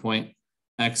going to look at the point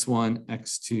x1,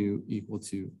 x2 equal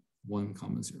to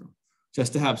 1, 0,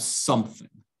 just to have something.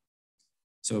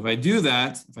 So if I do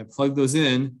that, if I plug those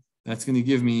in, that's going to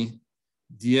give me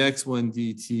dx1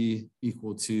 dt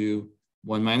equal to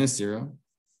 1 minus 0,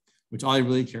 which all I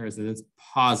really care is that it's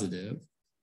positive,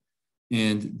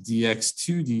 and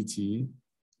dx2 dt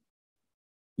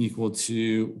equal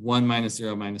to 1 minus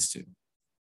 0 minus 2,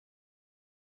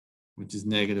 which is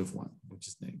negative 1, which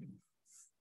is negative.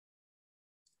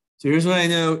 So here's what I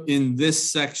know in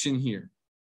this section here,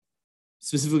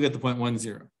 specifically at the point 1,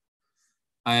 0.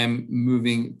 I am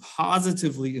moving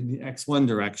positively in the x1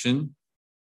 direction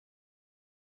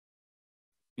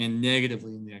and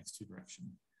negatively in the x2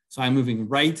 direction. So I'm moving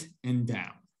right and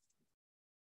down.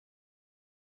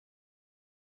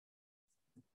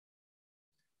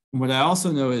 And what I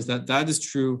also know is that that is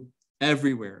true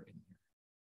everywhere in here,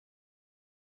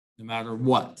 no matter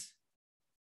what.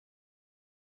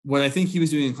 What I think he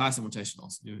was doing in class, and which I should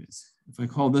also do, is if I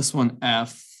call this one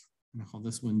F, and I call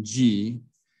this one G,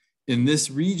 in this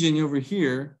region over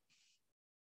here,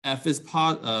 F is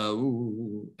positive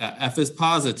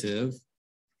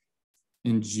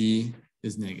and G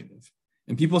is negative.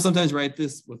 And people sometimes write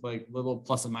this with like little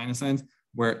plus and minus signs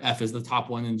where F is the top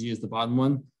one and G is the bottom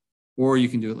one. Or you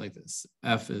can do it like this.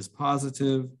 F is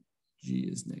positive, G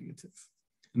is negative.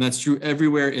 And that's true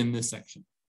everywhere in this section.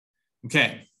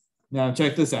 Okay, now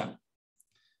check this out.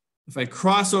 If I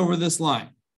cross over this line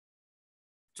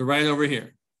to right over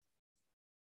here,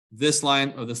 this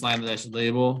line, or this line that I should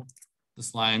label,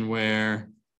 this line where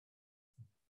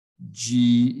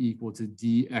G equal to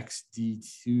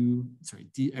dx2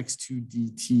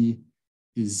 dt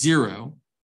is 0.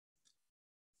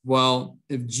 Well,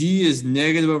 if G is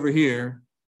negative over here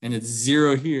and it's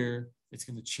 0 here, it's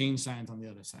going to change signs on the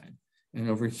other side. And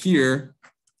over here,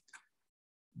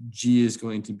 G is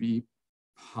going to be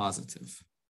positive.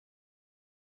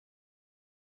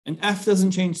 And F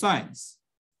doesn't change signs.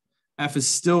 F is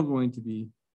still going to be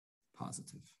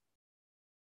positive.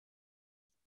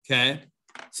 Okay,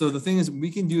 so the thing is,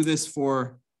 we can do this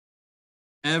for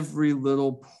every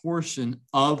little portion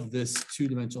of this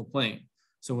two-dimensional plane.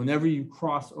 So whenever you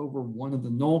cross over one of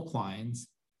the nullclines,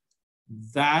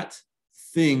 that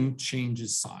thing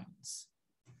changes signs.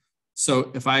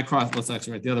 So if I cross, let's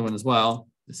actually write the other one as well.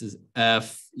 This is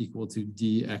F equal to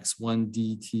dx1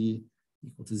 dt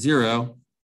equal to 0.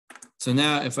 So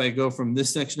now if I go from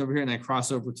this section over here and I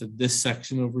cross over to this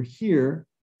section over here,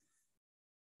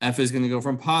 F is going to go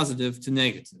from positive to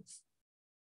negative.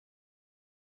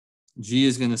 G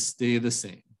is going to stay the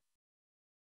same.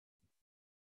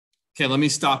 Okay, let me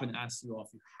stop and ask you all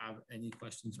if you have any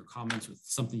questions or comments with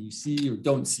something you see or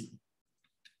don't see.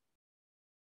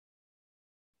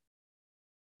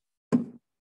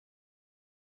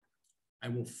 I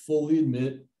will fully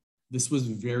admit this was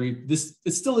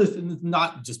it still is, and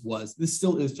not just was, this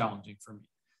still is challenging for me.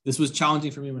 This was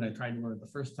challenging for me when I tried to learn it the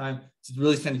first time to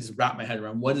really kind of just wrap my head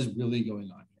around what is really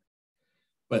going on here.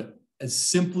 But as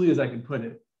simply as I can put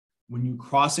it, when you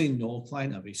cross a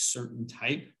nullcline of a certain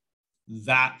type,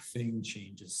 that thing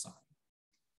changes sign.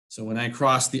 So when I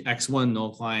cross the x1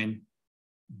 nullcline,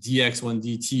 dx1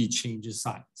 dt changes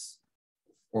signs,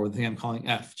 or the thing I'm calling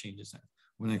F changes signs.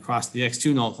 When I cross the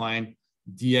x2 nullcline,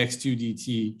 dx2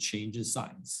 dt changes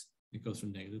signs. It goes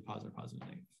from negative, positive, positive,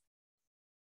 negative.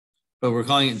 But we're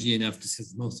calling it G and F just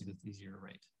because mostly it's easier to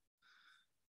write.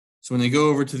 So when I go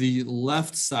over to the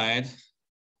left side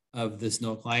of this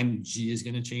nullcline, G is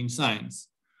going to change signs.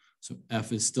 So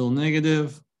F is still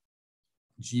negative,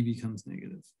 G becomes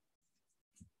negative.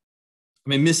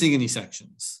 Am I missing any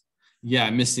sections? Yeah,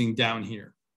 I'm missing down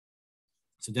here.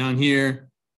 So down here,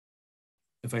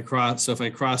 if I cross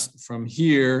from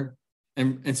here,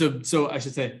 and so I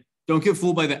should say, don't get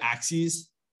fooled by the axes.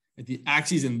 The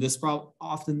axes in this problem,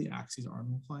 often the axes are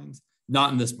nullclines,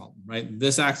 not in this problem, right?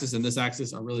 This axis and this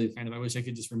axis are really kind of, I wish I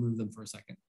could just remove them for a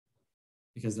second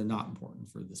because they're not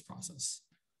important for this process.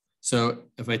 So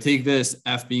if I take this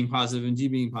F being positive and G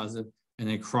being positive, and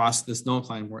I cross this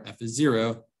nullcline where F is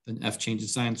 0, then F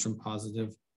changes signs from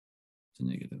positive to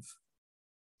negative.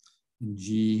 And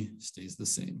G stays the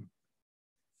same.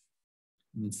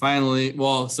 And then finally,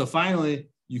 finally,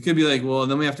 you could be like, well,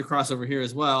 then we have to cross over here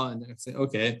as well. And say,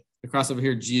 okay, the cross over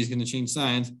here, G is going to change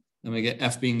signs. Then we get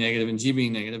F being negative and G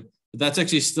being negative. But that's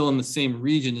actually still in the same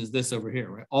region as this over here,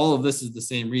 right? All of this is the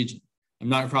same region. I'm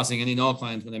not crossing any null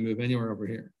lines when I move anywhere over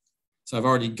here. So I've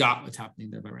already got what's happening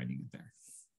there by writing it there.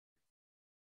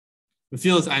 The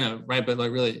field is, I know, right? But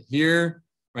like really here,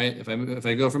 right? If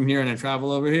I go from here and I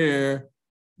travel over here,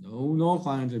 no null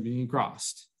lines are being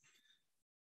crossed.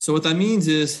 So what that means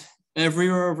is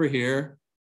everywhere over here,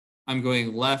 I'm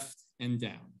going left and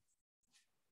down.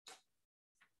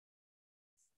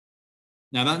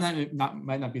 Now that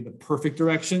might not be the perfect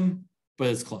direction, but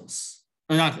it's close.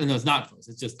 Or not, no, it's not close.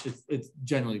 It's just, it's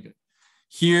generally good.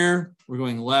 Here, we're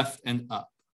going left and up.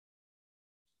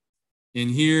 In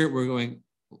here, we're going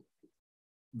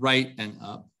right and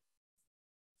up.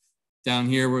 Down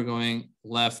here, we're going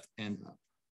left and up.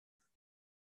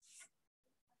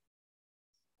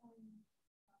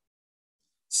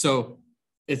 So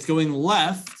it's going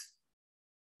left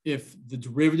if the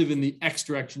derivative in the x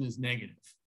direction is negative.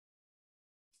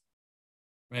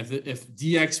 Right? If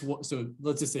dx, so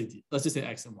let's just say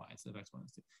x and y instead of x1 and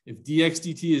 2. If dx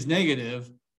dt is negative,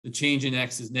 the change in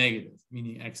x is negative,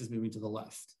 meaning x is moving to the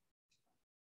left.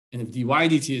 And if dy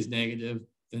dt is negative,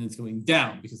 then it's going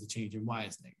down because the change in y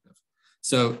is negative.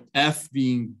 So f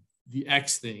being the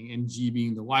x thing and g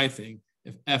being the y thing,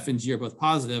 if f and g are both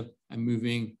positive, I'm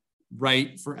moving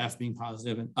right for f being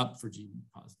positive and up for g being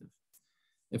positive.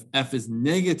 If f is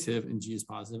negative and g is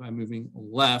positive, I'm moving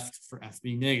left for f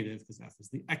being negative because f is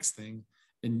the x thing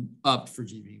and up for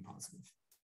g being positive.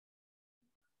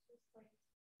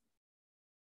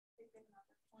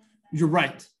 You're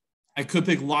right. I could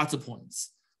pick lots of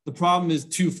points. The problem is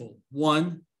twofold.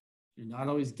 One, you're not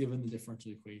always given the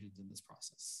differential equations in this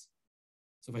process.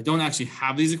 So if I don't actually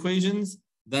have these equations,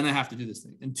 then I have to do this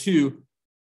thing. And two,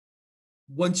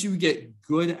 once you get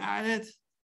good at it,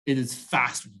 it is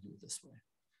faster to do it this way.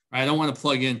 Right? I don't want to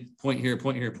plug in point here,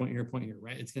 point here, point here, point here,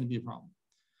 right? It's going to be a problem.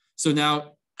 So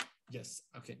now, yes,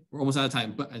 okay, we're almost out of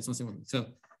time, but I just want to say one thing. So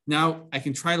now I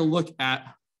can try to look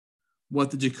at what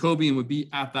the Jacobian would be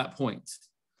at that point.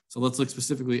 So let's look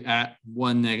specifically at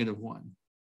 1, -1.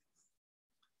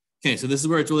 Okay, so this is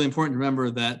where it's really important to remember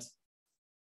that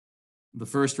the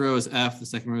first row is f, the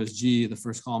second row is g, the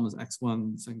first column is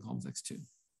x1, the second column is x2.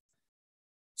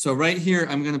 So right here,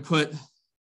 I'm going to put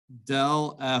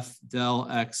del f del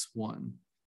x1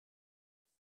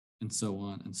 and so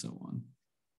on and so on.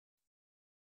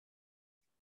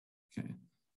 Okay,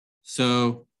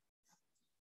 so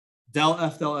del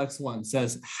f del x1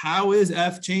 says, how is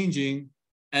f changing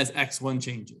as x1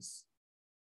 changes?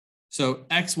 So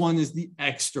x1 is the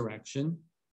x direction.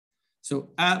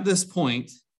 So at this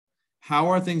point, how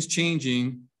are things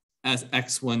changing as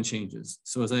x1 changes?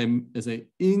 So as I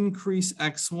increase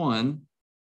x1,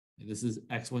 this is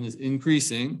x1 is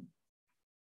increasing.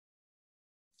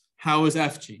 How is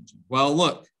f changing? Well,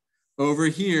 look, over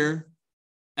here,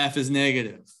 f is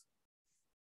negative.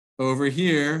 Over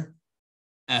here,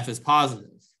 f is positive.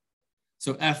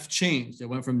 So f changed. It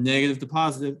went from negative to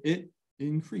positive. It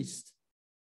increased.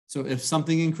 So if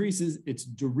something increases, its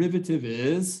derivative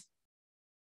is,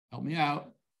 help me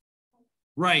out,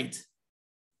 right.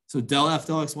 So del f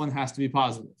del x1 has to be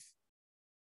positive.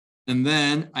 And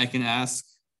then I can ask,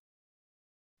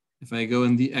 if I go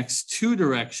in the x2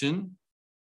 direction,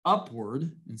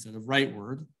 upward instead of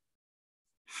rightward,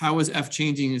 how is f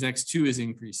changing as x2 is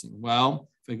increasing? Well,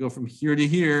 if I go from here to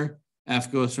here,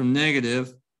 f goes from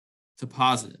negative to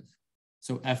positive.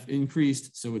 So f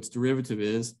increased, so its derivative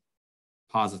is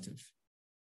positive.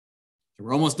 So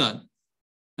we're almost done.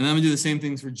 And then I'm gonna do the same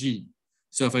things for g.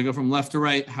 So if I go from left to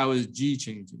right, how is g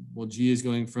changing? Well, g is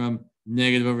going from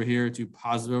negative over here to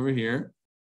positive over here,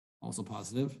 also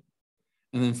positive.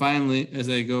 And then finally, as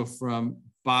I go from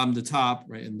bottom to top,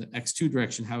 right, in the x2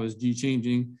 direction, how is g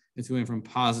changing? It's going from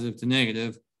positive to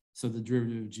negative. So the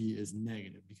derivative of g is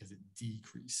negative because it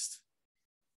decreased.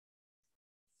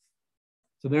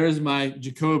 So there's my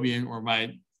Jacobian or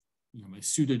my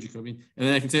pseudo Jacobian. And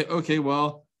then I can say, okay,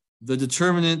 well, the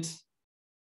determinant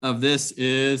of this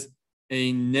is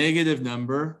a negative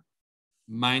number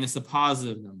minus a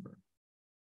positive number.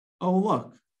 Oh,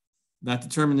 look, that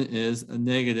determinant is a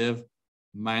negative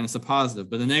minus a positive,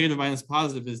 but the negative minus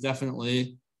positive is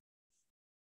definitely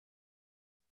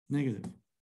negative.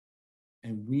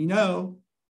 And we know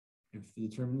if the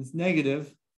determinant is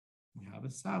negative, we have a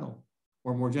saddle,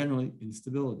 or more generally,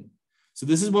 instability. So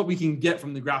this is what we can get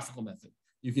from the graphical method.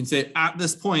 You can say at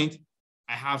this point,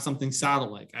 I have something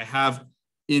saddle-like. I have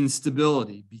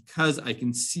instability because I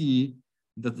can see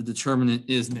that the determinant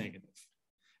is negative.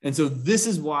 And so this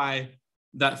is why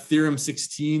that theorem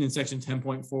 16 in section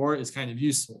 10.4 is kind of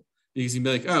useful, because you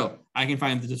can be like, oh, I can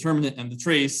find the determinant and the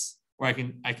trace, or I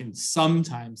can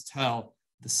sometimes tell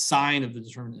the sign of the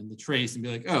determinant and the trace and be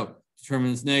like, oh,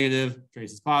 determinant is negative,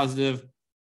 trace is positive.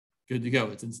 good to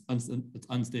go. It's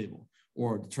unstable.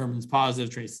 Or determinants positive,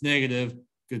 trace negative,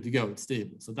 good to go. It's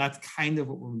stable. So that's kind of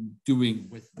what we're doing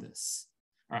with this.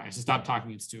 All right, I should stop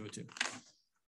talking. It's 2:02.